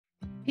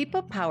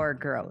People power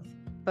growth,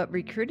 but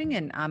recruiting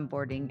and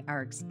onboarding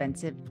are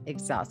expensive,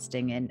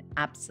 exhausting, and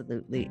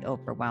absolutely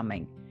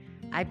overwhelming.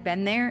 I've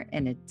been there,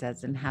 and it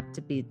doesn't have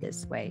to be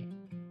this way.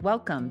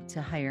 Welcome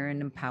to Hire and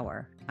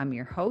Empower. I'm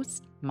your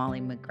host, Molly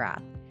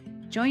McGrath.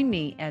 Join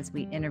me as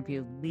we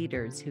interview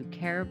leaders who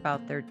care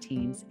about their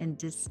teams and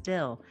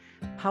distill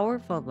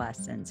powerful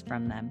lessons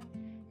from them.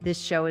 This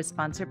show is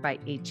sponsored by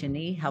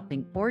H&E,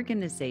 helping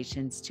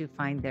organizations to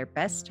find their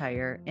best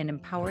hire and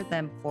empower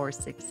them for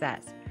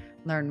success.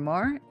 Learn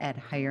more at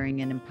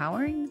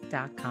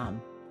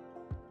hiringandempowering.com.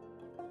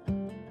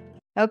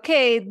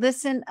 Okay,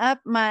 listen up,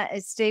 my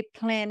estate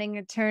planning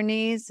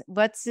attorneys.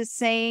 What's the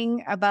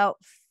saying about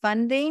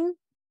funding?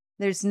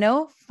 There's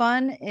no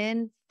fun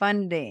in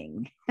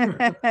funding.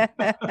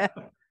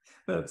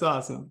 That's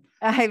awesome.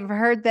 I've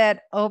heard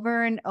that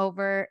over and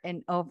over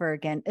and over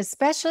again,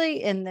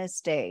 especially in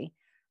this day.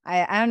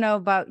 I don't know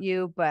about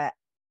you, but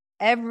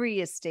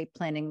every estate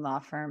planning law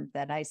firm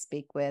that I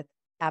speak with,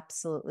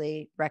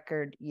 absolutely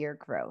record year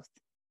growth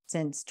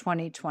since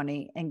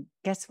 2020. And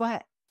guess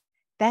what?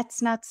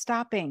 That's not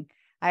stopping.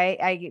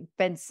 I've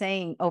been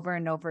saying over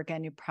and over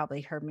again, you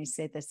probably heard me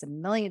say this a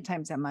million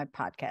times on my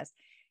podcast.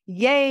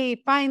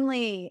 Yay,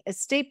 finally,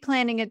 estate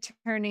planning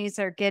attorneys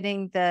are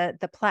getting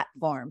the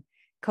platform.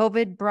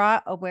 COVID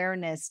brought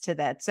awareness to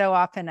that. So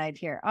often I'd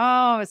hear,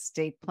 oh,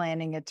 estate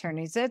planning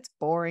attorneys, it's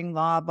boring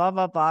law, blah,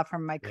 blah, blah,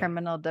 from my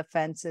criminal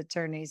defense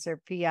attorneys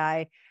or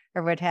PI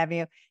or what have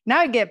you. Now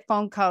I get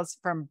phone calls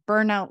from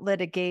burnout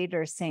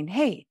litigators saying,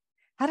 hey,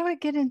 how do I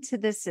get into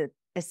this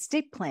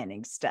estate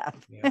planning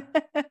stuff? Yeah,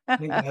 I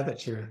think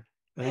that's true.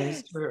 That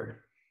is true.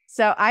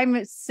 So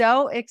I'm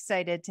so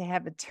excited to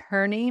have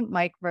attorney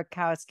Mike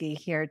Rutkowski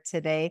here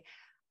today.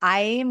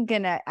 I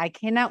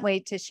cannot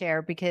wait to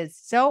share, because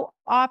so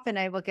often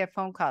I will get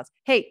phone calls.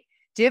 Hey,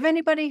 do you have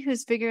anybody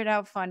who's figured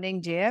out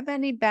funding? Do you have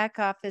any back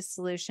office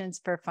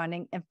solutions for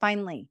funding? And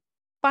finally,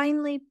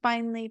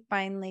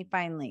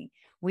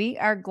 we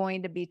are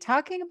going to be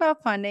talking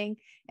about funding.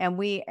 And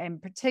we, in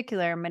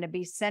particular, I'm going to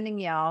be sending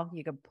y'all,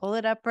 you can pull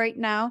it up right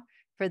now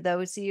for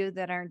those of you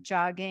that aren't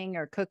jogging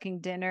or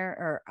cooking dinner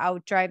or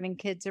out driving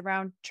kids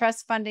around,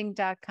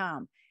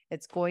 trustfunding.com.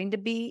 It's going to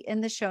be in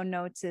the show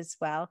notes as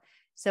well.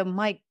 So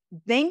Mike,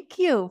 thank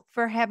you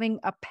for having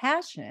a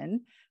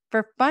passion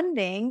for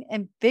funding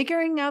and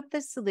figuring out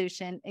the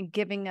solution and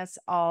giving us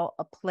all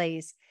a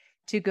place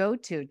to go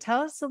to.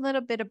 Tell us a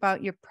little bit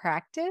about your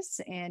practice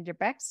and your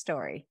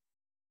backstory.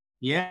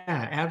 Yeah,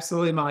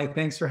 absolutely, Molly.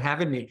 Thanks for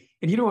having me.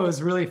 And you know what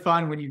was really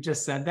fun when you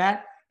just said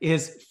that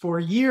is, for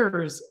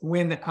years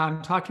when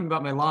I'm talking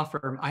about my law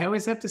firm, I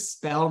always have to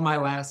spell my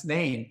last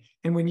name.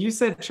 And when you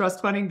said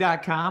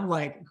trustfunding.com,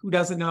 like, who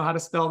doesn't know how to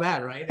spell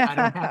that, right? I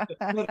don't have to,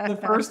 the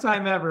first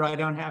time ever, I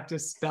don't have to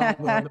spell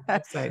the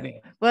website name.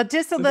 Well,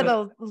 just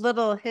a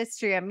little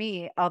history on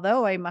me.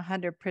 Although I'm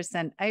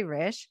 100%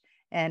 Irish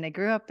and I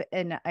grew up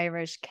in an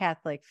Irish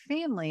Catholic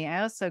family,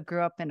 I also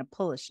grew up in a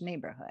Polish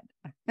neighborhood.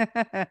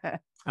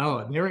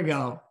 Oh, there we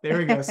go. There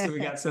we go. So we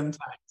got some ties.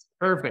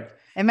 Perfect.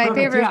 And my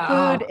favorite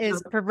food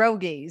is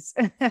pierogies.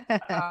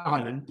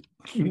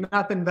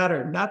 Nothing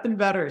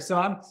better. So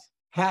I'm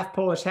half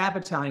Polish, half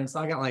Italian. So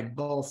I got like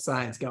both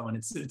sides going.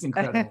 It's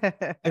incredible.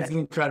 It's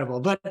incredible.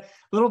 But a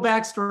little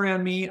backstory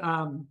on me.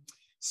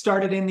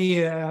 Started in the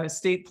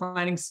estate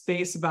planning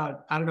space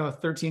about,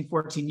 13,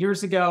 14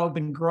 years ago.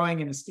 Been growing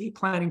in estate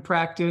planning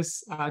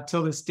practice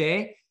till this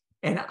day.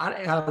 And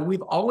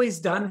we've always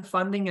done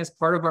funding as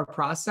part of our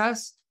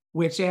process,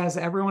 which, as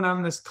everyone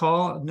on this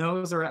call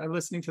knows or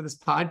listening to this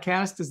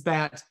podcast, is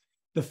that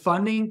the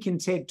funding can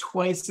take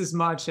twice as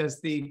much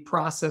as the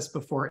process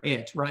before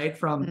it, right?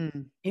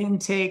 From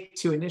intake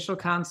to initial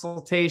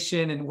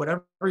consultation and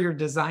whatever your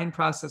design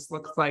process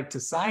looks like to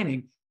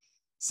signing.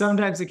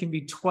 Sometimes it can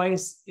be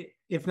twice,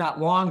 if not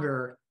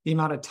longer, the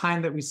amount of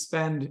time that we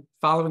spend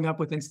following up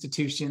with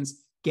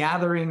institutions,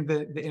 gathering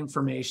the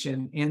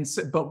information. And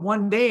so, but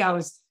one day I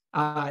was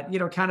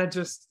kind of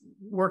just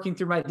working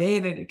through my day,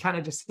 and it kind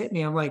of just hit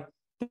me. I'm like,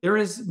 there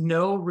is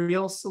no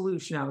real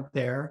solution out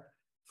there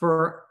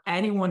for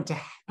anyone to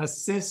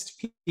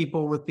assist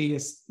people with the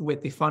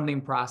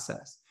funding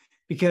process.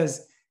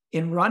 Because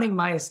in running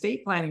my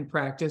estate planning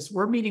practice,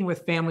 we're meeting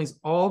with families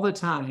all the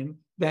time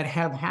that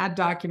have had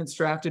documents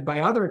drafted by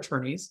other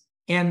attorneys,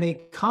 and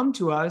they come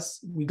to us.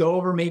 We go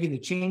over maybe the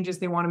changes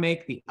they want to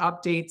make, the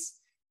updates,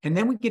 and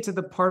then we get to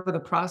the part of the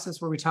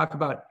process where we talk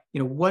about,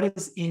 what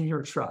is in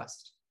your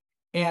trust.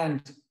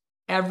 And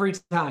every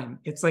time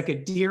it's like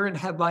a deer in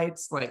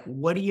headlights. Like,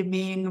 what do you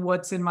mean?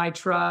 What's in my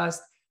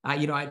trust?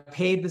 I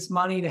paid this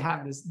money to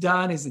have this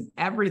done. Isn't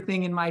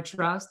everything in my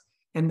trust?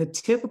 And the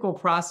typical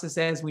process,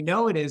 as we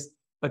know it, is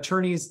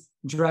attorneys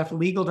draft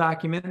legal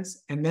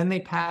documents and then they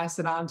pass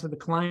it on to the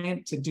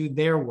client to do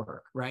their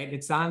work, right?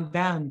 It's on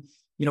them.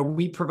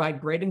 We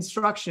provide great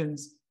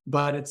instructions,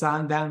 but it's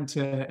on them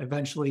to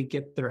eventually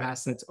get their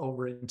assets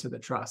over into the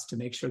trust to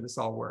make sure this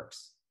all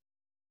works.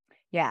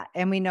 Yeah.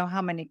 And we know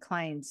how many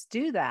clients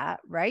do that,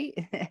 right?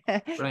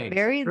 Right.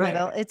 Very Right.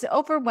 little. It's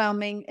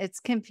overwhelming.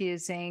 It's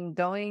confusing.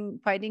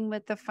 Fighting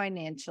with the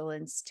financial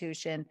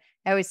institution.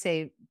 I always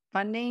say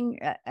funding,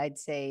 I'd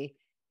say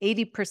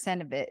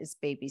 80% of it is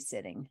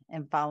babysitting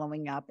and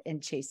following up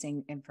and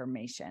chasing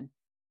information.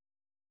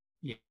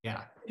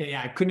 Yeah,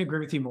 I couldn't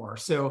agree with you more.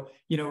 So,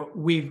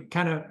 we've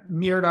kind of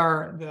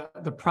mirrored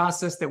the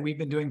process that we've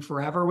been doing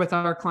forever with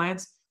our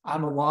clients.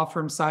 On the law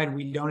firm side,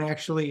 we don't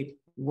actually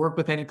work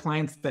with any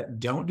clients that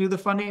don't do the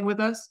funding with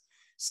us.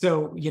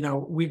 So,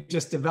 we've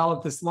just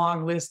developed this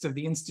long list of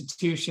the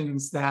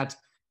institutions that,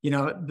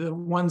 the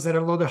ones that are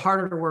a little bit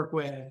harder to work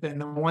with and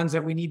the ones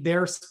that we need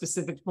their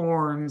specific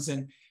forms.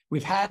 And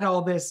we've had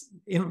all this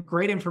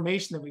great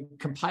information that we've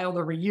compiled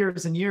over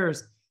years and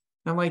years.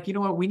 And I'm like, you know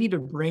what? We need to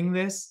bring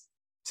this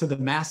to the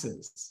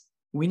masses.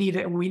 We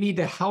need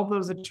to help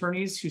those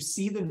attorneys who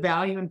see the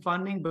value in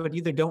funding, but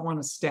either don't want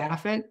to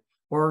staff it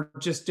or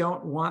just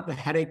don't want the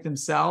headache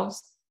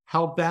themselves.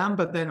 Help them,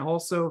 but then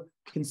also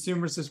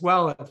consumers as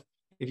well.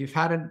 If you've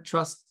had a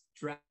trust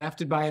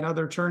drafted by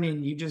another attorney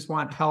and you just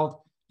want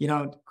help,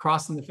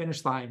 crossing the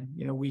finish line,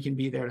 we can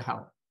be there to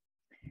help.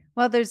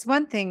 Well, there's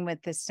one thing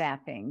with the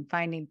staffing,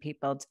 finding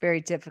people. It's very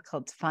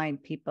difficult to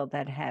find people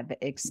that have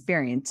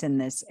experience in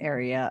this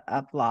area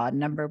of law.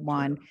 Number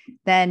one,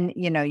 then,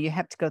 you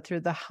have to go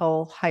through the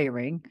whole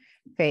hiring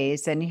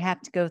phase and you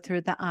have to go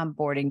through the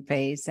onboarding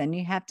phase and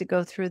you have to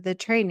go through the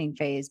training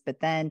phase, but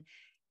then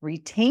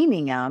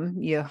retaining them,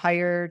 you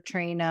hire,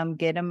 train them,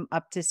 get them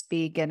up to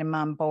speed, get them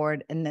on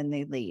board, and then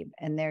they leave.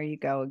 And there you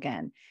go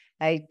again.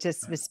 I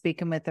just was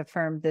speaking with a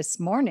firm this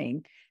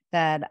morning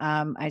that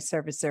I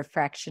serve as their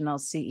fractional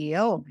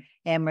CEO,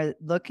 and we're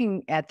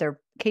looking at their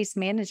case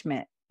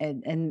management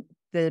and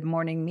the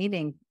morning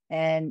meeting,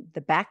 and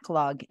the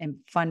backlog in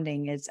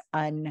funding is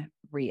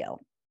unreal.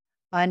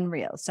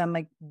 So I'm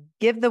like,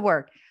 give the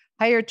work,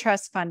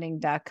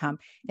 hiretrustfunding.com.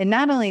 And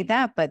not only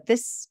that, but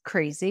this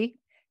crazy,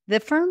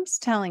 the firm's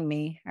telling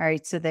me, all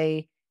right, so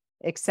they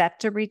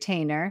accept a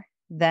retainer,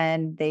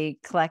 then they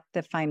collect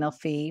the final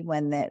fee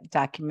when the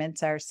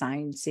documents are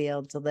signed,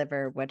 sealed,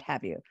 delivered, what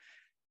have you.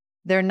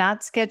 They're not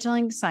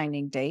scheduling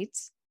signing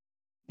dates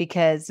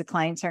because the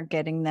clients aren't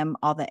getting them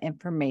all the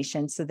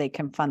information so they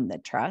can fund the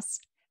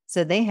trust.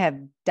 So they have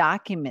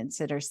documents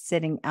that are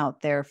sitting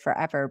out there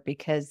forever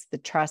because the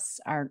trusts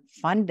aren't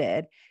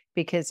funded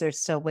because they're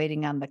still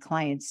waiting on the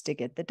clients to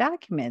get the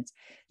documents.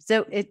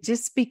 So it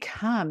just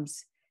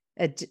becomes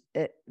a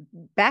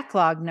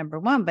backlog, number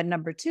one. But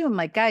number two, I'm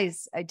like,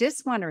 guys, I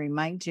just want to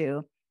remind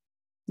you,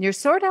 you're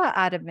sort of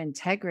out of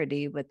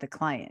integrity with the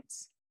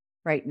clients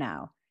right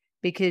now,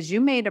 because you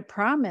made a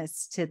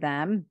promise to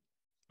them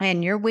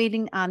and you're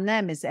waiting on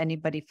them. Is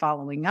anybody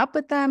following up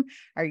with them?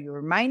 Are you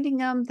reminding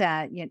them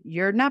that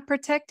you're not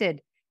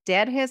protected?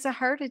 Dad has a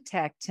heart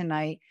attack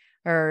tonight,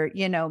 or,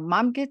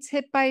 mom gets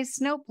hit by a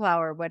snowplow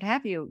or what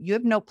have you. You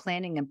have no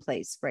planning in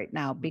place right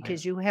now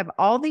because you have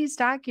all these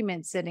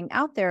documents sitting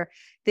out there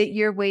that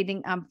you're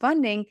waiting on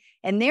funding,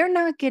 and they're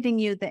not getting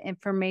you the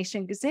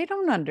information because they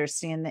don't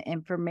understand the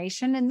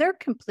information and they're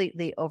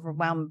completely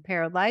overwhelmed and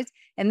paralyzed.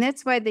 And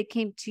that's why they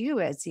came to you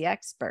as the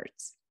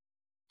experts.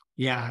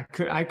 Yeah,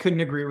 I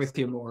couldn't agree with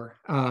you more.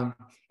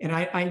 And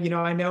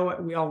I know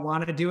we all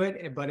want to do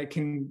it, but it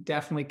can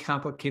definitely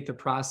complicate the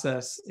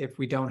process if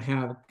we don't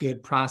have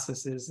good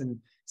processes and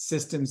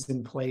systems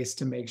in place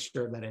to make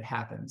sure that it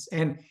happens.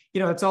 And,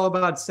 it's all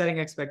about setting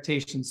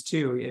expectations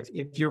too.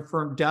 If your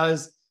firm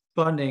does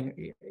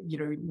funding,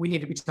 we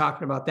need to be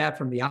talking about that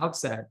from the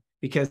outset,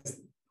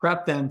 because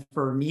prep them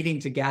for needing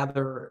to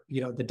gather,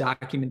 the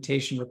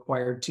documentation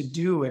required to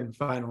do and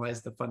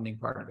finalize the funding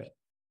part of it.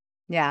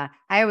 Yeah.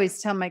 I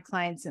always tell my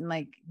clients, and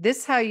like, this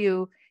is how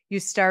you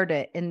start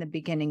it in the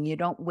beginning. You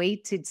don't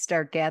wait to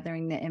start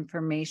gathering the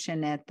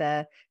information at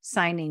the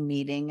signing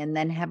meeting and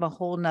then have a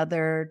whole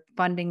nother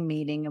funding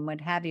meeting and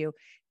what have you.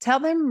 Tell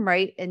them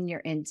right in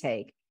your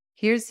intake.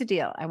 Here's the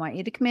deal. I want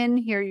you to come in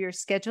here. You're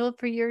scheduled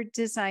for your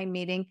design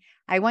meeting.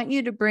 I want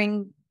you to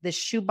bring the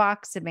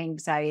shoebox of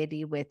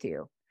anxiety with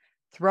you.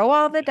 Throw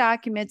all the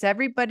documents.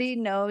 Everybody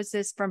knows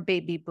this from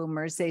baby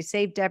boomers. They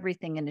saved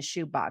everything in a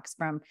shoebox.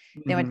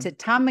 They went to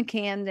Tom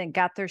McCann and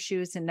got their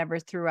shoes and never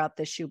threw out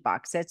the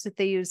shoebox. That's what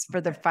they use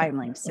for their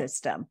filing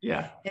system.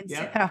 Yeah.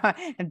 So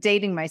I'm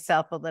dating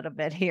myself a little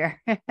bit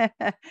here,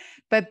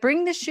 but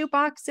bring the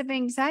shoebox of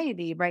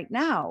anxiety right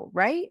now,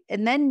 right?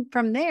 And then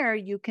from there,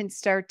 you can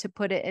start to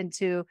put it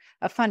into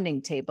a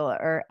funding table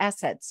or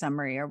asset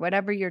summary or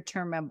whatever your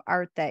term of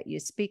art that you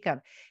speak of.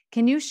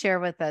 Can you share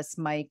with us,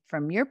 Mike,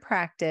 from your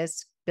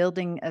practice,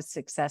 building a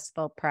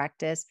successful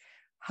practice,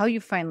 how you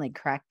finally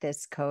cracked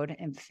this code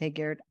and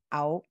figured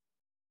out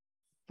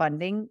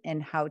funding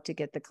and how to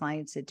get the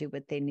clients to do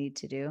what they need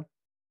to do?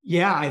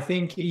 Yeah, I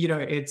think,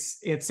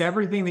 it's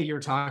everything that you're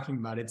talking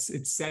about.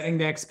 It's setting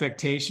the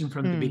expectation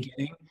from the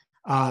beginning.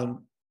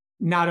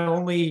 Not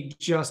only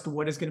just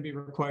what is going to be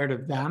required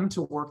of them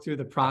to work through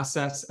the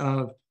process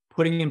of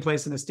putting in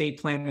place an estate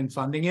plan and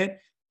funding it,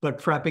 but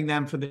prepping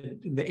them for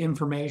the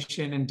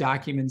information and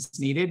documents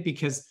needed.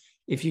 Because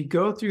if you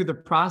go through the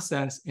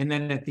process and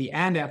then at the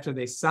end, after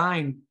they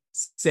sign,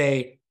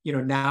 say,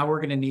 now we're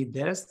going to need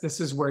this,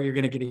 this is where you're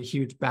going to get a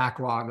huge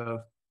backlog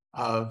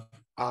of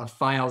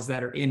files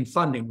that are in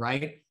funding,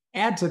 right?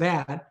 Add to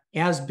that,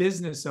 as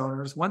business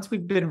owners, once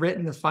we've been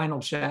written the final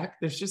check,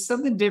 there's just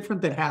something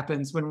different that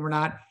happens when we're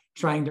not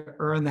trying to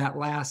earn that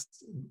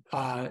last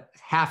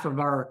half of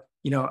our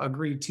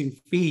agreed to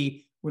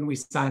fee when we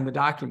sign the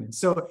document.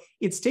 So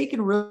it's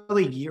taken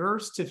really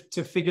years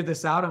to figure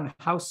this out on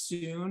how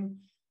soon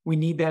we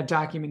need that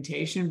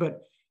documentation.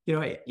 But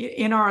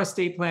in our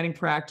estate planning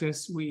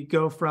practice, we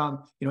go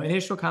from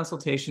initial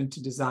consultation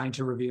to design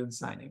to review and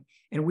signing,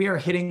 and we are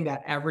hitting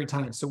that every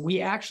time. So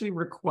we actually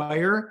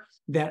require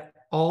that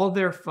all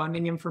their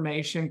funding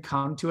information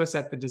come to us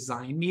at the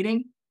design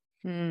meeting.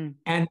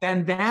 And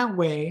then that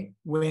way,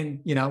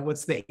 when,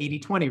 what's the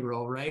 80-20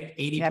 rule, right?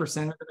 80%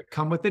 are going to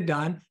come with it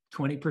done,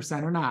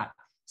 20% are not.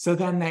 So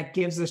then that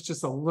gives us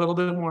just a little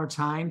bit more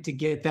time to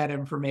get that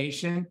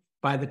information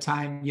by the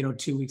time,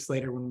 2 weeks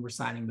later when we're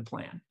signing the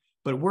plan.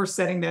 But we're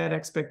setting that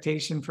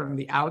expectation from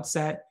the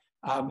outset.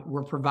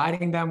 We're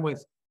providing them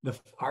with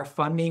our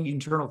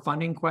internal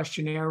funding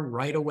questionnaire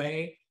right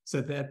away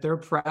so that they're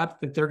prepped,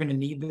 that they're going to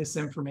need this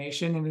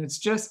information. And it's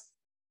just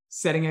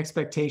setting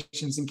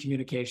expectations and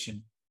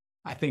communication.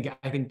 I think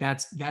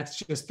that's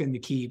just been the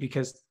key,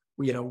 because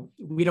we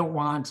don't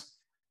want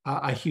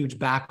a huge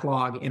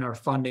backlog in our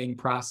funding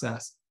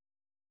process.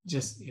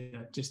 Just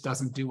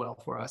doesn't do well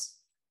for us.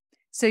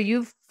 So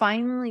you've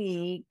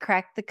finally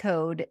cracked the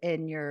code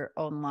in your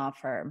own law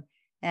firm,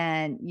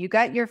 and you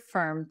got your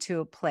firm to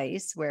a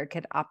place where it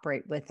could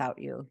operate without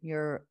you.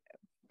 You're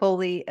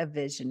fully a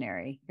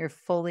visionary. You're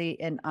fully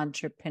an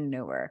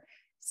entrepreneur.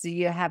 So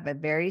you have a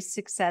very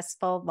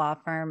successful law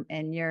firm,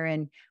 and you're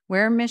in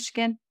where in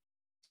Michigan?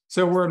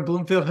 So we're in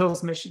Bloomfield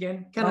Hills,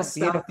 Michigan, kind of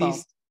beautiful.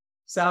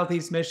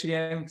 southeast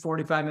Michigan,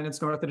 45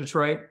 minutes north of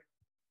Detroit.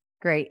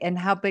 Great. And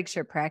how big's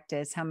your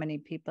practice? How many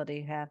people do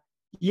you have?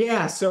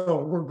 Yeah, so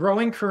we're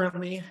growing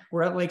currently.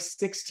 We're at like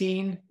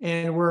 16,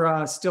 and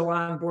we're still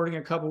onboarding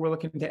a couple. We're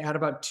looking to add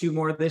about 2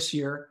 more this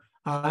year.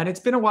 And it's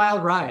been a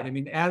wild ride. I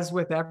mean, as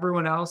with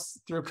everyone else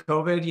through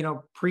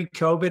COVID,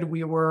 pre-COVID,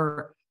 we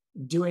were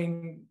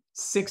doing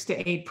 6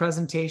 to 8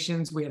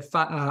 presentations. We had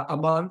a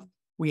month.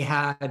 We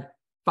had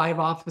 5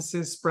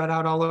 offices spread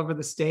out all over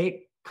the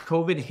state.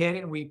 COVID hit,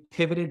 and we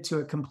pivoted to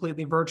a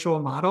completely virtual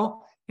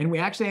model, and we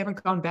actually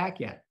haven't gone back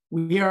yet.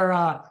 We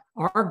are,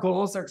 our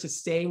goals are to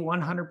stay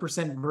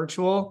 100%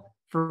 virtual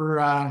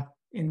for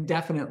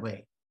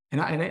indefinitely.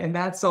 And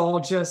that's all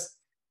just,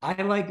 I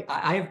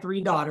have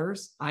 3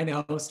 daughters. I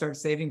know, start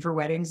saving for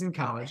weddings in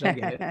college. I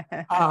get it.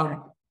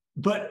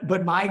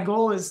 But my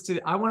goal is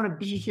I want to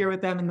be here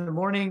with them in the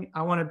morning.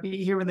 I want to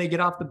be here when they get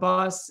off the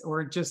bus,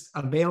 or just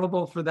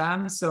available for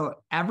them. So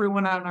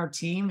everyone on our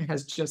team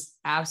has just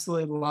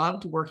absolutely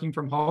loved working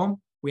from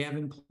home. We have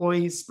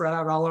employees spread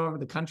out all over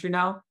the country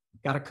now.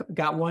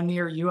 Got one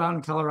near you out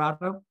in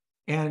Colorado,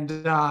 and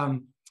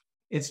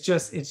it's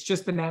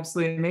just been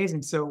absolutely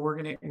amazing. So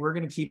we're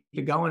gonna keep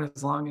it going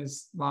as long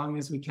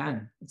as we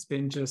can. It's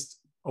been just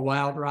a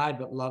wild ride,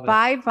 but love it.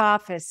 5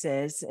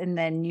 offices, and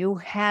then you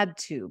had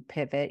to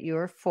pivot. You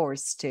were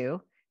forced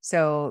to.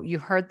 So you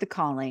heard the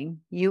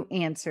calling, you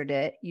answered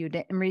it, you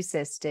didn't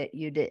resist it,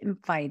 you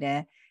didn't fight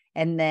it,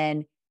 and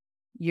then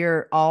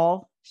you're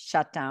all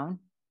shut down.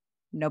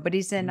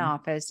 Nobody's in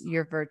office.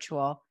 You're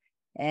virtual.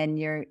 And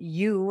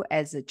you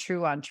as a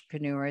true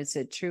entrepreneur, as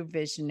a true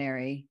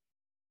visionary,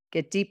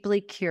 get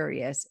deeply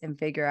curious and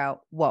figure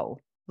out, whoa,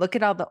 look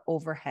at all the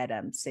overhead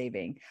I'm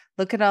saving.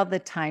 Look at all the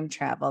time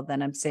travel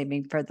that I'm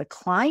saving for the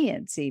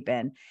clients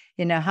even.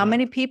 How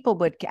many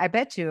people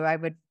I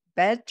would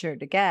venture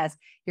to guess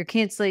your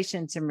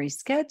cancellations and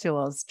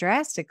reschedules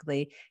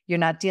drastically. You're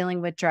not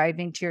dealing with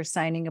driving to your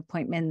signing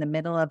appointment in the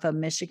middle of a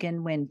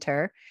Michigan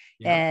winter.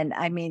 Yep. And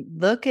I mean,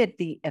 look at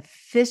the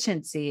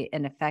efficiency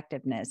and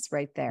effectiveness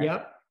right there.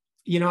 Yep.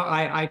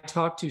 I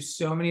talk to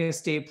so many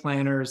estate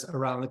planners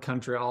around the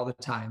country all the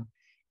time,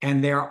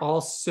 and they're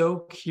all so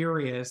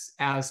curious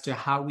as to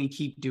how we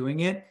keep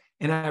doing it.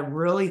 And I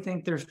really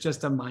think there's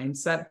just a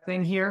mindset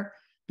thing here,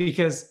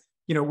 because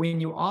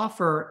when you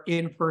offer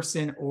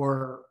in-person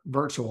or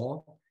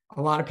virtual,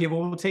 a lot of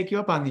people will take you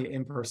up on the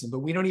in-person, but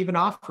we don't even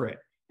offer it.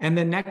 And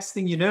the next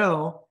thing you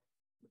know,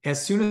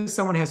 as soon as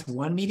someone has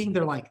one meeting,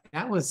 they're like,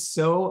 that was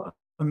so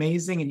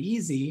amazing and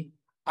easy.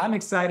 I'm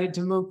excited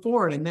to move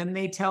forward. And then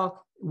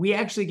we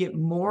actually get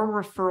more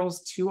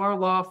referrals to our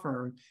law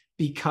firm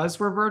because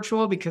we're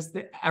virtual, because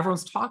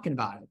everyone's talking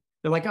about it.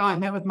 They're like, oh, I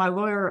met with my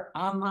lawyer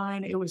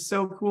online. It was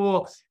so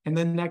cool. And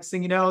then next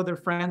thing you know, their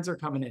friends are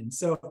coming in.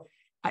 So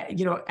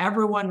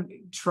everyone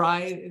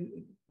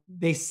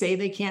they say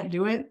they can't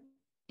do it,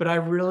 but I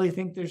really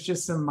think there's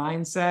just some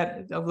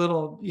mindset, a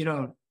little,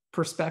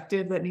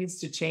 perspective that needs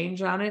to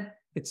change on it.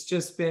 It's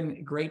just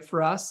been great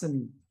for us,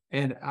 and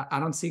I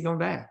don't see going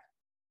back.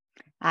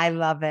 I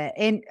love it.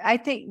 And I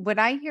think what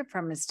I hear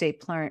from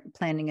estate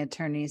planning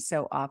attorneys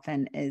so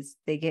often is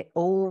they get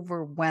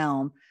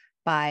overwhelmed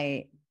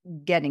by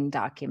getting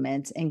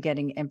documents and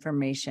getting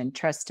information,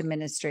 trust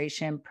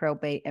administration,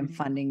 probate, and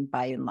funding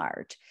by and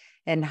large.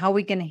 And how are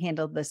we going to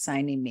handle the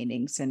signing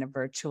meetings in a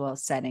virtual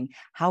setting?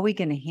 How are we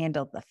going to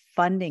handle the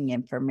funding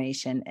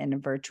information in a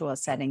virtual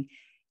setting?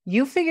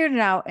 You figured it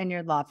out in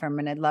your law firm,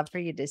 and I'd love for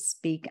you to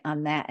speak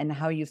on that and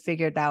how you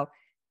figured out.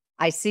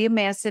 I see a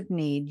massive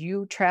need.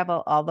 You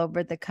travel all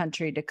over the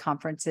country to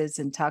conferences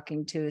and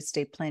talking to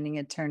estate planning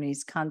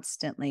attorneys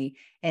constantly,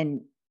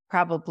 and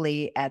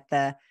probably at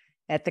the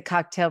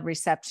cocktail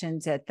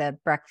receptions, at the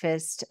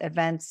breakfast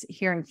events,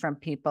 hearing from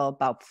people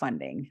about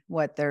funding,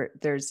 what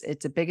there's,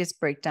 it's the biggest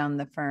breakdown in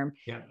the firm.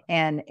 Yeah.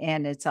 And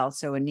it's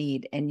also a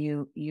need. And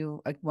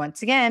you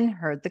once again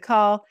heard the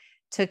call,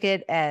 took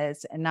it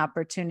as an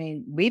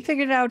opportunity. We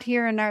figured it out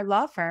here in our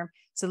law firm.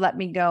 So let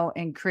me go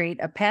and create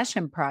a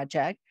passion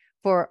project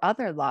for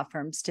other law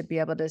firms to be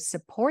able to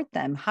support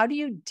them. How do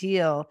you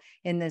deal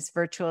in this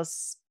virtual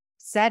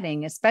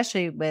setting,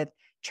 especially with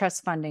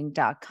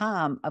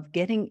trustfunding.com, of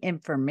getting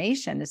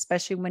information,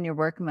 especially when you're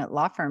working with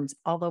law firms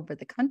all over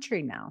the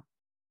country now?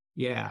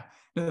 Yeah,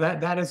 no,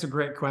 that is a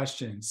great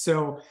question.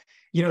 So,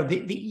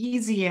 the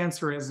easy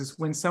answer is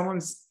when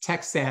someone's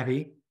tech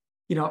savvy,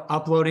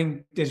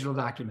 uploading digital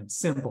documents,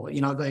 simple,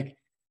 like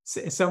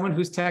someone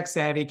who's tech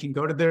savvy can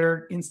go to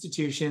their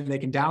institution, they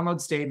can download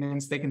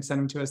statements, they can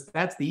send them to us.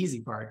 That's the easy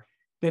part.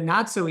 The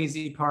not so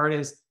easy part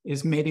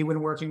is maybe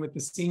when working with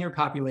the senior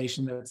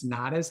population that's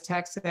not as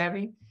tech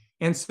savvy.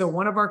 And so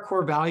one of our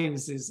core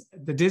values is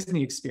the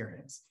Disney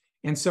experience.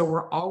 And so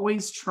we're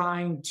always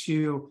trying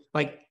to,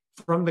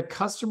 from the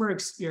customer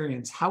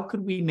experience, how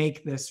could we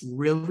make this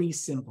really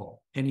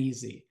simple and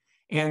easy?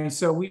 And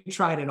so we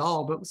tried it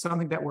all, but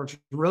something that works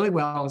really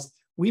well is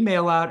we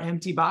mail out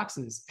empty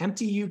boxes,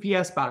 empty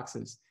UPS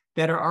boxes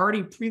that are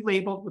already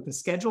pre-labeled with a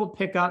scheduled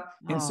pickup.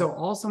 And so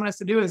all someone has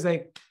to do is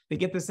they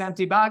get this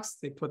empty box,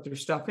 they put their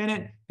stuff in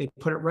it, they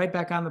put it right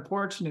back on the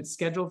porch, and it's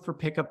scheduled for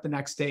pickup the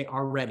next day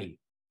already.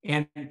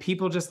 And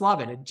people just love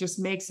it. It just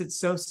makes it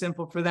so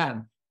simple for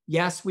them.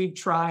 Yes, we've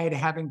tried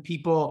having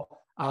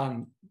people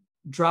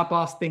drop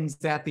off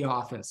things at the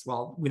office.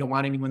 Well, we don't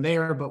want anyone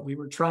there, but we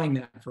were trying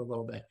that for a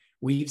little bit.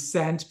 We've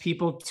sent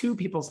people to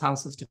people's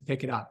houses to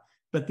pick it up.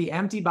 But the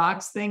empty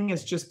box thing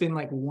has just been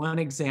like one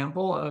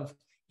example of,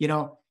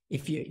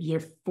 if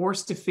you're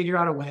forced to figure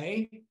out a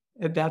way,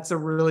 that's a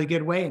really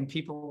good way. And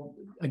people,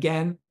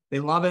 again, they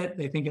love it.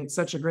 They think it's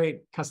such a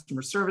great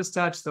customer service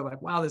touch. They're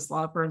like, wow, this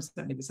law firm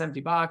sent me this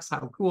empty box.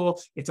 How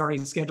cool. It's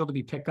already scheduled to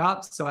be picked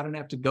up. So I don't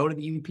have to go to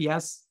the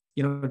UPS,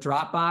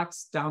 drop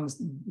box down,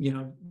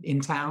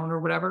 in town or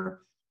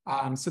whatever.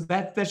 So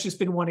that's just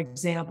been one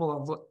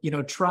example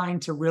of, trying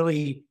to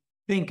really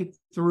think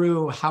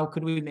through how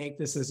could we make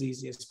this as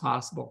easy as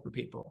possible for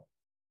people.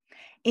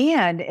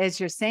 And as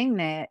you're saying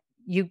that,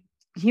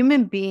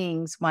 human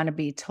beings want to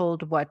be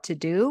told what to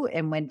do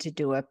and when to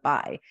do it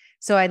by.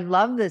 So I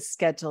love this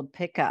scheduled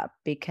pickup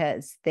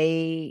because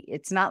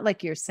it's not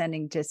like you're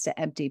sending just an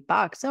empty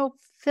box. Oh,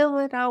 fill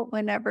it out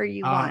whenever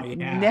you want.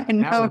 Yeah.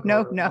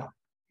 No.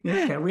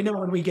 Okay, we know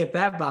when we get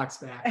that box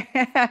back.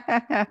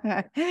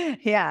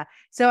 Yeah.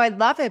 So I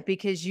love it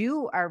because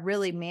you are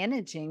really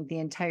managing the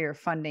entire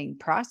funding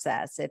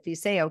process. If you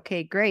say,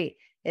 okay, great,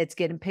 it's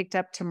getting picked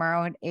up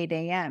tomorrow at 8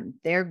 a.m.,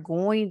 they're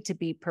going to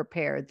be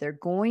prepared. They're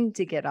going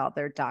to get all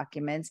their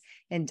documents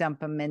and dump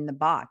them in the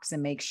box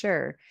and make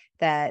sure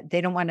that they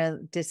don't want to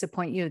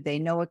disappoint you. They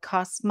know it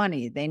costs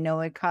money. They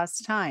know it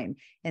costs time,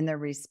 and they're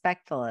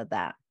respectful of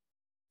that.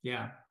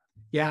 Yeah.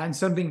 Yeah. And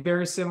something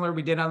very similar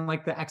we did on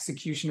the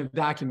execution of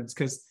documents,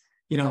 because,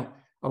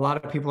 a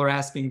lot of people are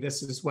asking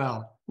this as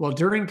well. Well,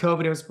 during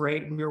COVID, it was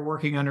great. We were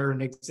working under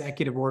an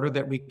executive order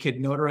that we could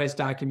notarize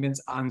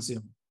documents on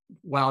Zoom.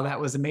 Wow, that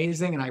was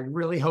amazing. And I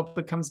really hope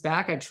it comes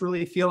back. I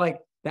truly feel like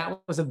that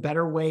was a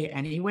better way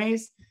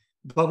anyways,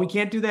 but we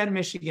can't do that in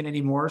Michigan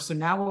anymore. So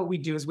now what we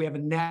do is we have a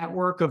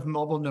network of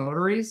mobile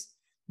notaries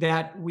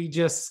that we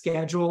just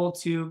schedule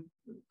to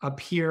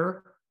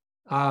appear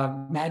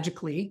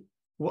magically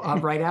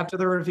right after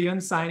the review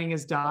and signing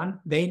is done.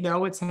 They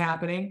know it's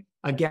happening.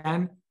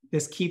 Again,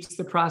 this keeps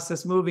the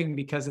process moving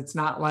because it's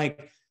not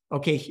like,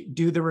 okay,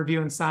 do the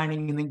review and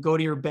signing and then go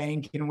to your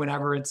bank and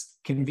whenever it's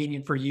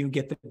convenient for you,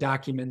 get the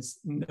documents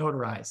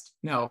notarized.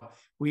 No,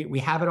 we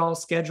have it all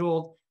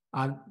scheduled.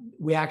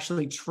 We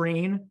actually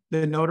train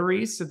the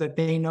notaries so that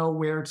they know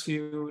where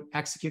to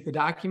execute the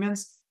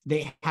documents.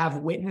 They have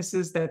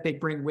witnesses that they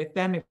bring with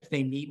them if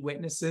they need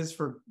witnesses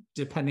for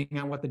depending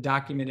on what the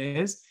document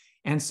is.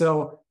 And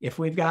so if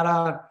we've got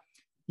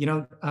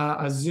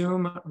a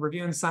Zoom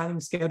review and signing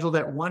scheduled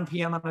at 1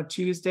 p.m. on a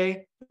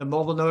Tuesday, the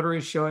mobile notary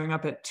is showing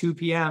up at 2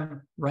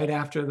 p.m. right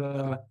after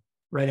the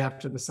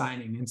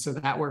signing. And so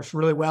that works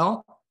really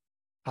well.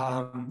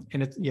 And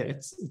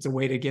it's a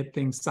way to get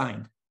things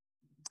signed.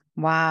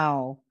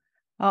 Wow.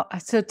 Oh,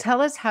 so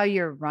tell us how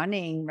you're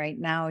running right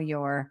now,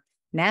 your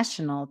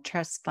national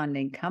trust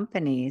funding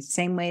company,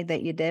 same way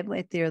that you did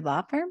with your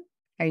law firm?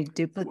 Are you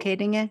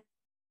duplicating it?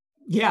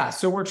 Yeah.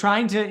 So we're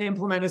trying to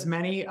implement as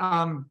many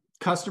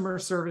customer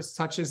service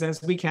touches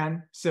as we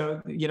can.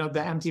 So,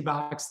 the empty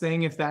box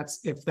thing, if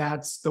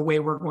that's the way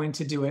we're going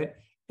to do it.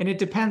 And it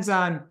depends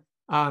on,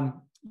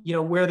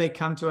 where they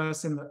come to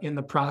us in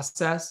the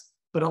process.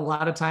 But a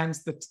lot of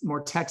times the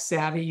more tech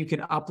savvy, you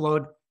can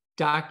upload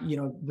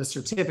the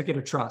certificate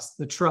of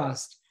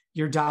trust,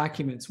 your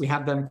documents. We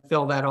have them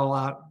fill that all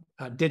out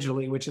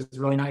digitally, which is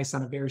really nice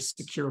on a very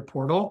secure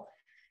portal.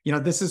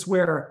 This is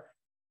where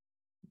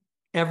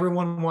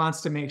everyone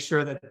wants to make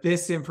sure that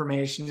this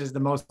information is the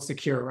most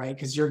secure, right?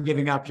 Because you're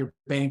giving up your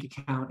bank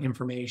account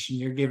information,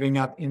 you're giving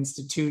up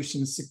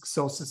institutions'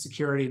 social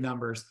security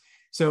numbers.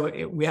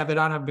 So we have it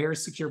on a very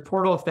secure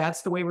portal if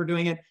that's the way we're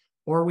doing it,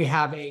 or we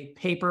have a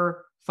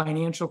paper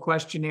financial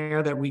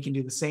questionnaire that we can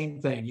do the same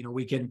thing.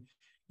 We can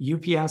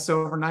UPS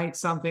overnight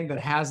something that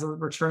has a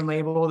return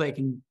label. They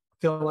can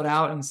fill it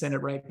out and send it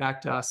right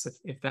back to us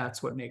if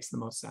that's what makes the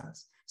most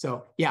sense.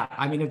 So yeah,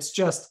 it's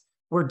just,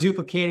 we're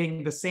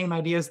duplicating the same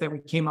ideas that we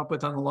came up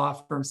with on the law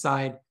firm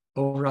side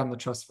over on the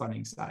trust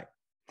funding side.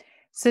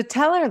 So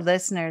tell our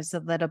listeners a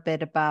little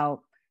bit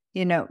about,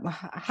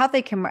 how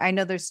they can, I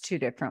know there's two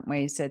different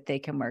ways that they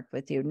can work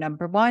with you.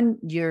 Number one,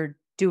 you're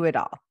do it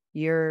all.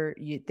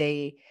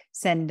 They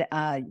send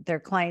their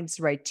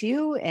clients right to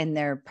you and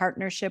their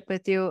partnership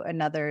with you.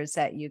 Another is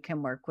that you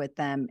can work with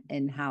them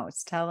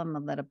in-house. Tell them a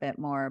little bit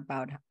more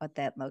about what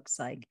that looks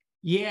like.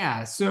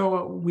 Yeah,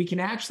 so we can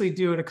actually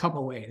do it a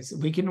couple ways.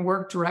 We can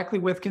work directly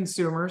with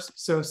consumers.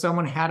 So if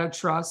someone had a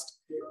trust,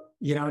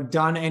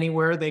 done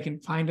anywhere, they can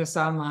find us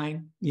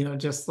online,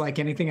 just like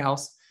anything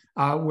else.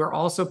 We're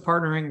also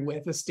partnering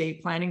with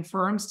estate planning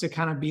firms to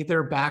kind of be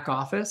their back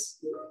office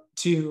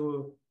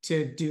to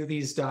do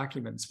these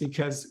documents,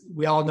 because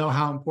we all know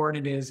how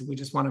important it is. We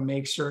just want to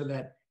make sure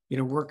that,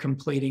 we're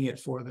completing it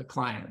for the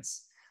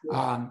clients.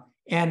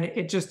 And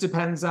it just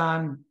depends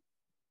on,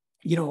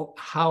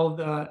 how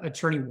the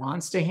attorney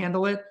wants to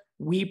handle it.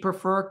 We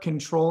prefer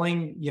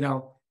controlling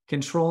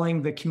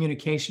the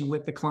communication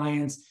with the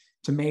clients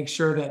to make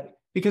sure that,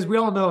 because we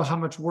all know how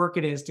much work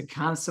it is to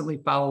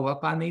constantly follow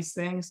up on these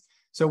things.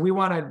 So we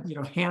want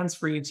to,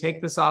 hands-free,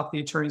 take this off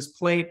the attorney's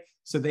plate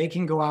so they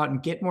can go out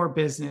and get more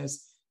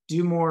business,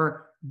 do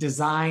more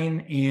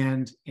design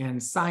and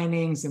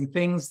signings and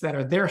things that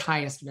are their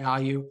highest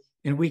value.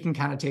 And we can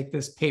kind of take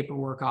this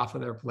paperwork off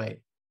of their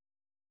plate.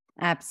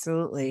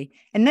 Absolutely.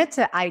 And that's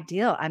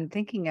ideal. I'm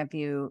thinking of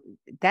you.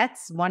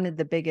 That's one of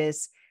the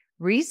biggest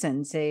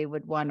reasons they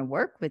would want to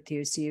work with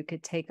you. So you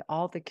could take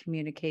all the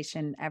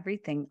communication,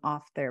 everything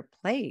off their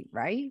plate,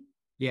 right?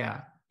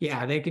 Yeah.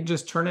 Yeah. They can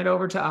just turn it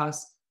over to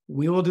us.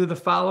 We will do the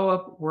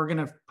follow-up. We're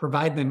going to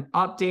provide them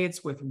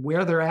updates with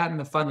where they're at in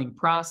the funding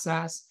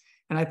process.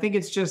 And I think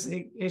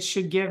it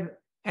should give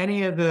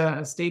any of the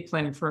estate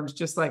planning firms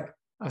just like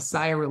a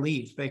sigh of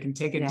relief. They can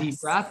take a deep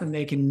breath and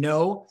they can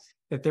know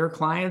that their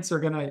clients are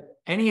going to,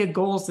 any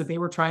goals that they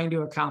were trying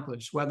to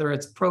accomplish, whether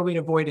it's probate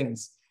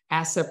avoidance,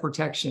 asset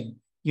protection,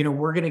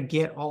 we're going to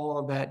get all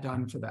of that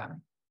done for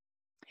them.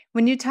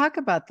 When you talk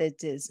about the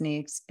Disney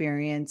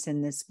experience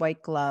and this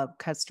white glove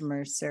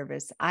customer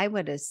service, I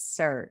would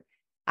assert,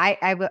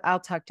 I'll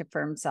talk to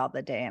firms all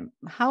the day.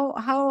 How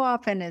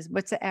often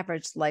what's the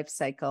average life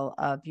cycle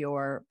of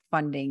your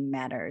funding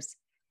matters?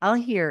 I'll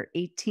hear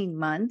 18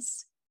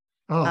 months.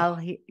 Oh. I'll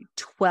hear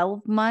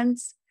 12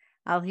 months.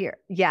 I'll hear,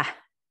 yeah.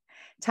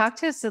 Talk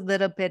to us a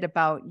little bit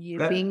about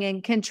you being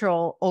in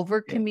control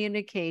over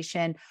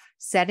communication,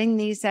 setting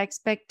these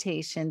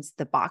expectations,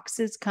 the box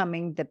is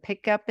coming, the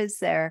pickup is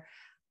there.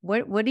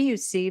 What do you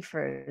see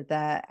for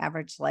the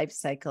average life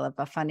cycle of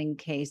a funding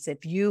case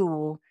if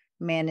you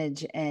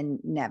manage and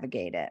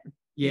navigate it?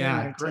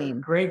 Yeah,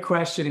 great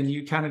question. And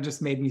you kind of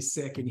just made me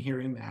sick in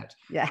hearing that.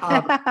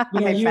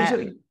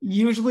 Yeah.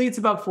 Usually it's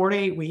about 4 to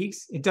 8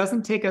 weeks. It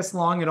doesn't take us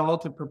long at all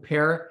to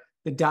prepare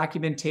the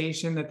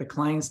documentation that the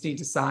clients need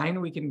to sign.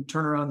 We can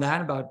turn around that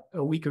in about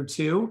a week or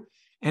two.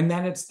 And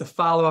then it's the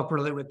follow-up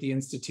really with the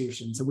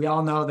institution. So we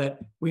all know that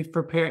we've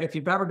prepared, if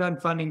you've ever done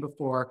funding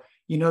before,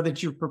 you know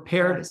that you've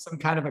prepared some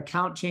kind of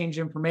account change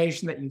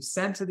information that you've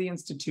sent to the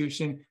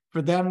institution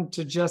for them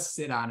to just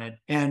sit on it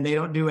and they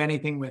don't do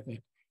anything with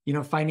it.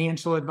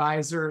 Financial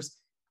advisors,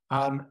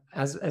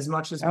 as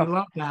much as we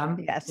love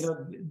them,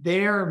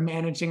 they're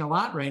managing a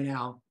lot right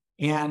now.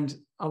 And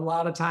a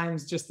lot of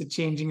times just the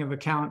changing of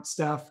account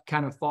stuff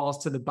kind of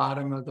falls to the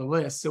bottom of the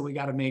list. So we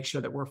got to make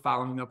sure that we're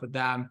following up with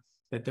them,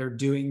 that they're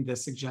doing the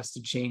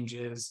suggested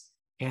changes.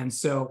 And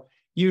so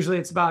usually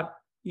it's about,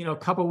 a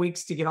couple of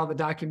weeks to get all the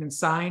documents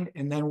signed.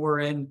 And then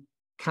we're in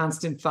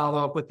constant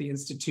follow-up with the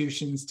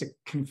institutions to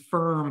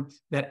confirm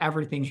that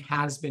everything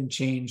has been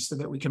changed so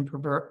that we can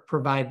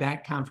provide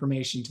that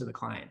confirmation to the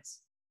clients.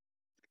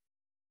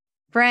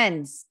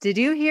 Friends, did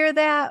you hear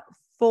that?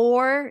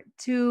 4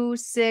 to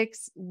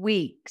 6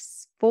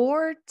 weeks.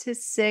 4 to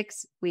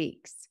 6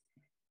 weeks.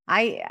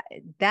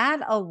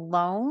 That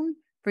alone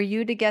for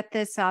you to get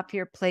this off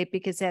your plate,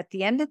 because at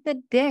the end of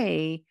the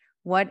day,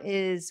 what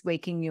is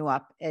waking you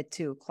up at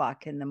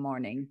 2:00 in the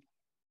morning?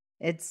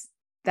 It's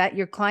that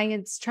your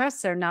clients'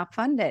 trusts are not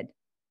funded.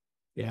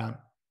 Yeah.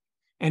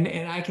 And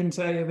I can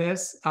tell you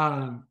this,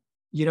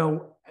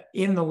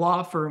 in the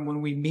law firm,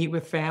 when we meet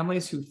with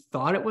families who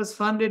thought it was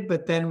funded,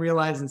 but then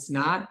realize it's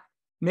not,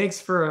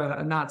 makes for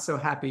a not so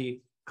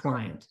happy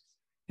client.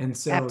 And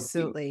so,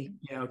 Absolutely.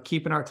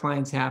 Keeping our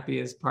clients happy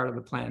is part of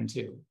the plan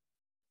too.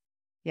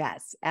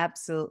 Yes,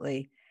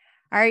 absolutely.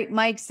 All right,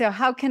 Mike. So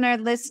how can our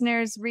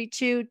listeners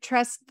reach you?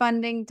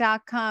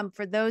 Trustfunding.com.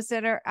 For those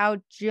that are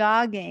out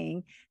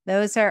jogging,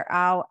 those are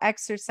out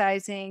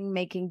exercising,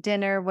 making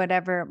dinner,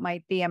 whatever it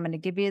might be. I'm going to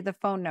give you the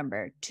phone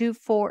number,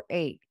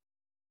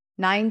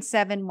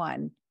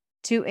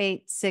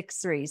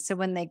 248-971-2863. So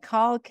when they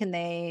call,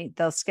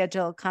 they'll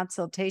schedule a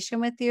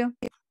consultation with you?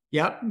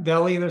 Yep.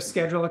 They'll either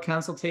schedule a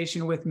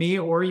consultation with me,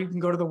 or you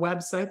can go to the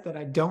website that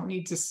I don't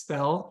need to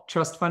spell,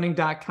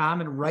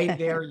 trustfunding.com. And right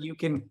there, you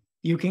can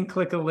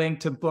click a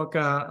link to book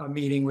a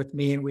meeting with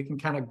me, and we can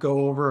kind of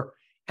go over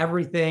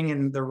everything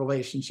and the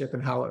relationship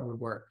and how it would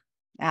work.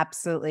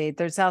 Absolutely.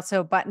 There's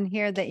also a button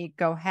here that you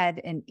go ahead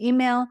and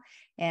email,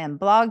 and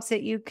blogs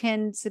that you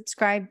can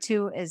subscribe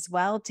to as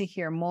well to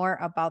hear more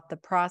about the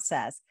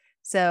process.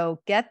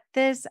 So get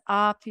this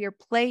off your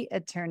plate,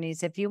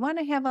 attorneys. If you want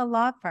to have a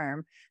law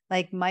firm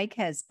like Mike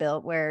has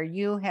built, where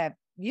you've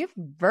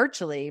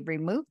virtually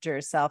removed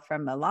yourself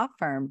from a law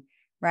firm,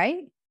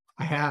 right?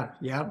 I have.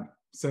 Yep.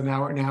 So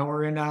now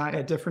we're in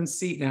a different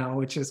seat now,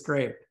 which is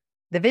great.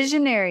 The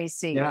visionary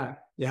seat. Yeah.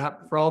 Yeah.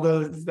 For all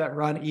those that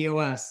run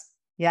EOS.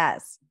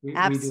 Yes,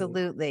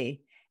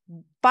 absolutely.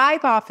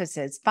 5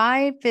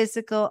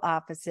 physical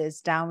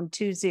offices, down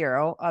to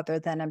 0, other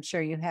than I'm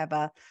sure you have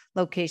a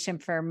location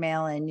for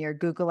mail in your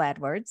Google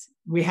AdWords.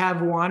 We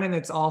have one, and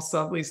it's all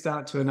subleased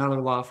out to another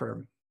law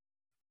firm.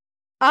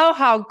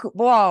 Oh,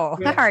 whoa. All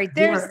right.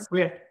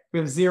 We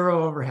have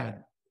 0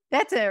 overhead.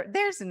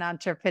 There's an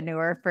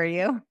entrepreneur for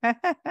you.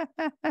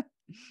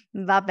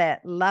 Love it.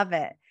 Love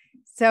it.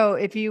 So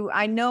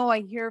I know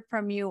I hear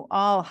from you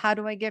all, how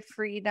do I get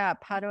freed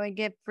up? How do I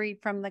get free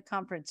from the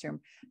conference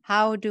room?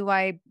 How do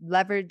I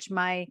leverage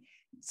my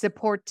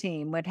support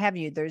team? What have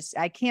you?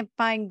 I can't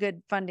find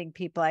good funding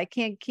people. I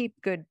can't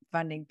keep good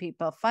funding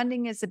people.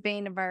 Funding is the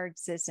bane of our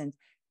existence.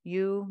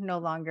 You no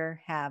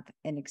longer have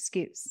an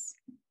excuse.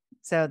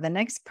 So the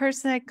next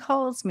person that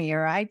calls me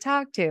or I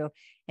talk to,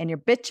 and you're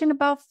bitching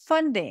about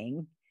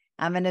funding,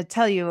 I'm going to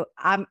tell you,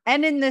 I'm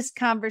ending this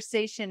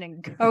conversation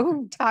and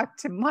go talk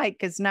to Mike,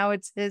 because now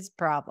it's his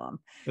problem.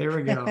 There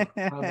we go.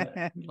 Love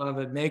it. Love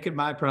it. Make it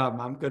my problem.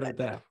 I'm good at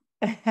that.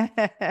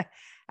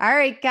 All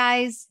right,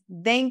 guys.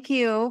 Thank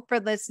you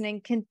for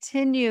listening.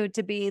 Continue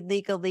to be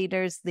legal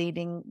leaders,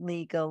 leading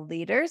legal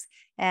leaders.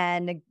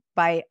 And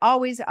by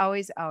always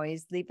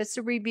leave us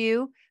a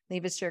review,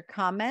 leave us your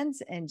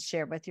comments, and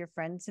share with your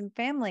friends and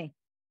family.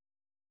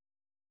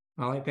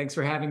 Molly, thanks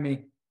for having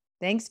me.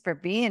 Thanks for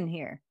being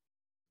here.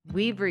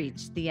 We've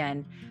reached the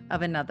end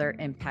of another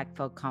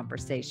impactful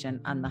conversation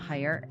on the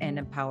Hire and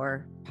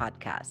Empower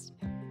podcast.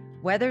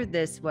 Whether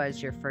this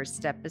was your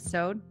first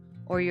episode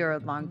or you're a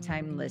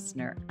longtime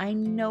listener, I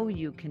know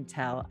you can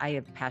tell I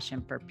have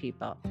passion for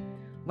people.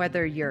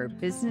 Whether you're a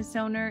business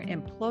owner,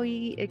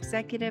 employee,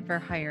 executive, or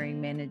hiring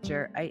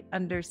manager, I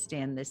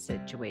understand the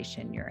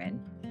situation you're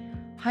in.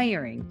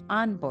 Hiring,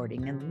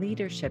 onboarding, and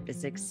leadership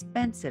is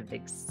expensive,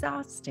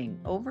 exhausting,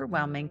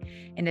 overwhelming,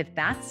 and if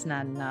that's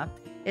not enough,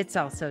 it's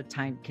also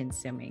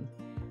time-consuming.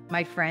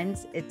 My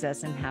friends, it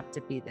doesn't have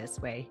to be this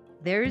way.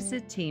 There is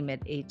a team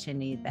at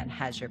H&E that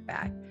has your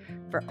back.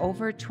 For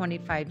over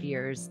 25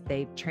 years,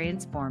 they've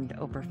transformed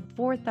over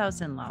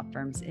 4,000 law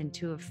firms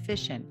into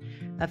efficient,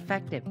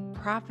 effective,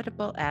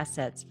 profitable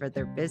assets for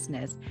their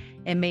business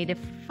and made it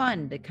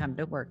fun to come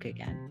to work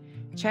again.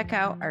 Check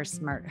out our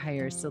Smart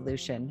Hire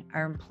solution,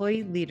 our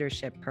employee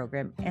leadership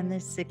program, and the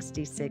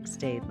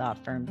 66-day law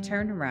firm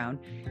turnaround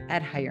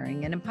at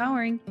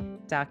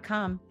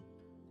hiringandempowering.com.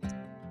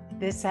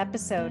 This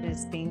episode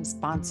is being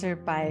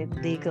sponsored by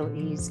Legal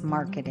Ease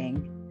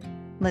Marketing.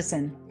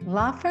 Listen,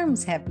 law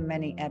firms have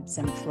many ebbs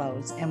and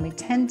flows, and we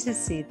tend to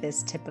see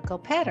this typical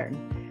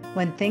pattern.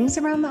 When things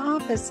around the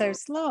office are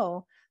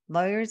slow,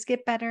 lawyers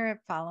get better at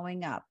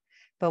following up.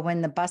 But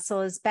when the bustle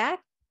is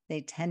back,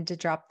 they tend to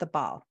drop the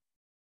ball.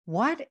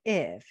 What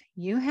if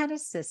you had a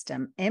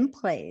system in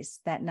place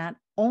that not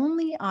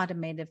only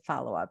automated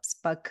follow-ups,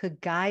 but could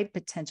guide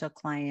potential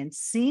clients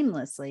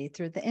seamlessly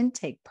through the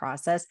intake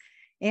process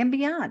and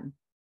beyond?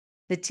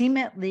 The team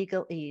at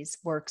Legal Ease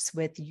works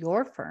with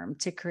your firm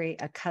to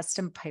create a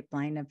custom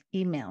pipeline of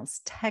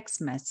emails, text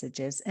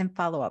messages, and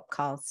follow-up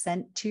calls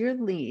sent to your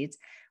leads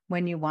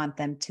when you want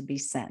them to be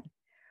sent.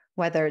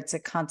 Whether it's a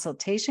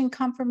consultation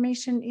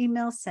confirmation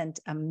email sent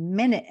a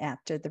minute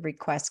after the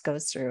request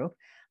goes through,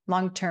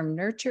 long-term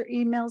nurture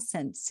emails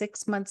sent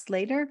 6 months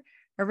later,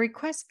 a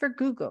request for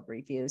Google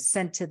reviews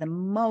sent to the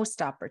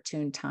most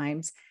opportune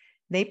times,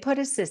 they put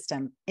a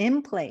system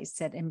in place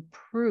that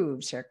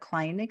improves your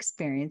client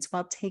experience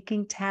while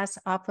taking tasks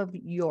off of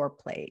your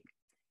plate.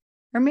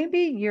 Or maybe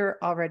you're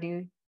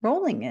already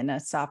rolling in a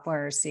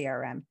software or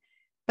CRM,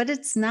 but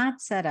it's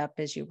not set up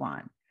as you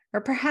want.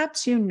 Or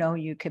perhaps you know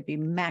you could be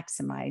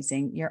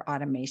maximizing your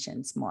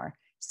automations more.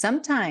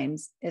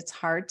 Sometimes it's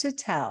hard to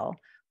tell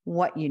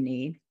what you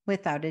need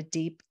without a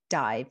deep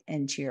dive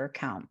into your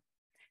account.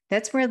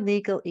 That's where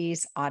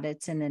Legalese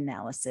audits and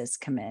analysis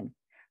come in.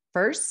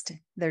 First,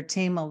 their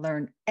team will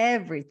learn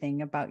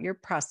everything about your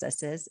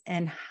processes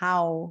and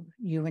how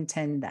you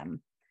intend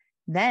them.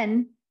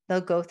 Then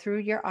they'll go through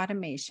your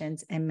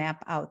automations and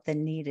map out the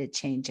needed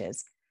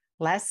changes.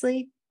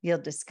 Lastly, you'll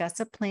discuss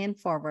a plan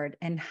forward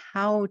and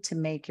how to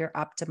make your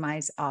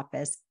optimized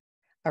office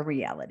a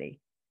reality.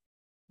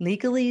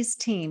 Legalese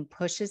team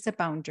pushes the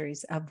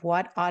boundaries of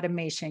what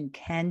automation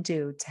can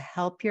do to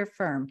help your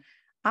firm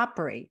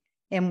operate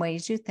in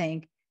ways you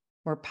think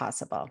were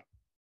possible.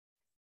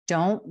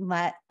 Don't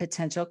let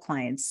potential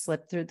clients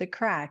slip through the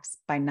cracks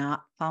by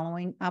not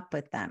following up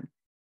with them.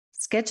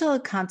 Schedule a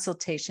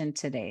consultation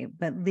today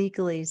with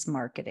Legalese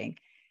Marketing.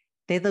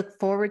 They look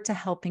forward to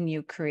helping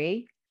you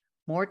create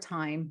more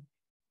time,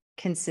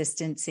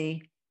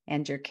 consistency,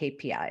 and your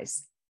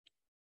KPIs.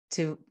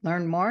 To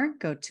learn more,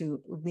 go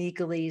to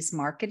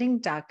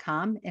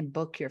legalesemarketing.com and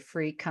book your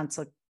free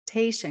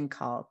consultation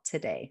call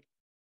today.